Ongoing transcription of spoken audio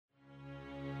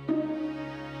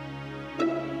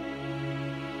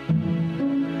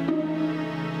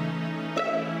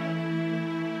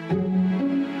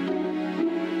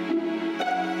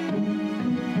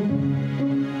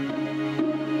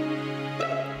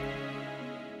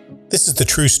This is the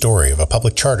true story of a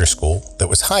public charter school that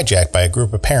was hijacked by a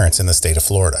group of parents in the state of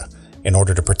Florida in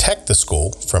order to protect the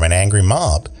school from an angry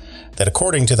mob that,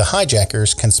 according to the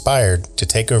hijackers, conspired to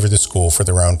take over the school for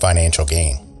their own financial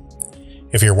gain.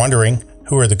 If you're wondering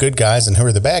who are the good guys and who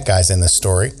are the bad guys in this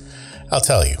story, I'll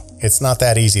tell you, it's not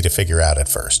that easy to figure out at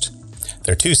first.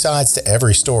 There are two sides to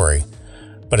every story,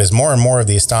 but as more and more of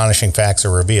the astonishing facts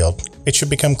are revealed, it should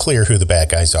become clear who the bad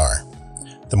guys are.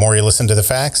 The more you listen to the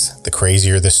facts, the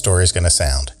crazier this story is going to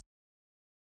sound.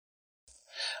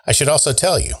 I should also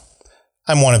tell you,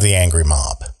 I'm one of the angry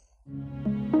mob.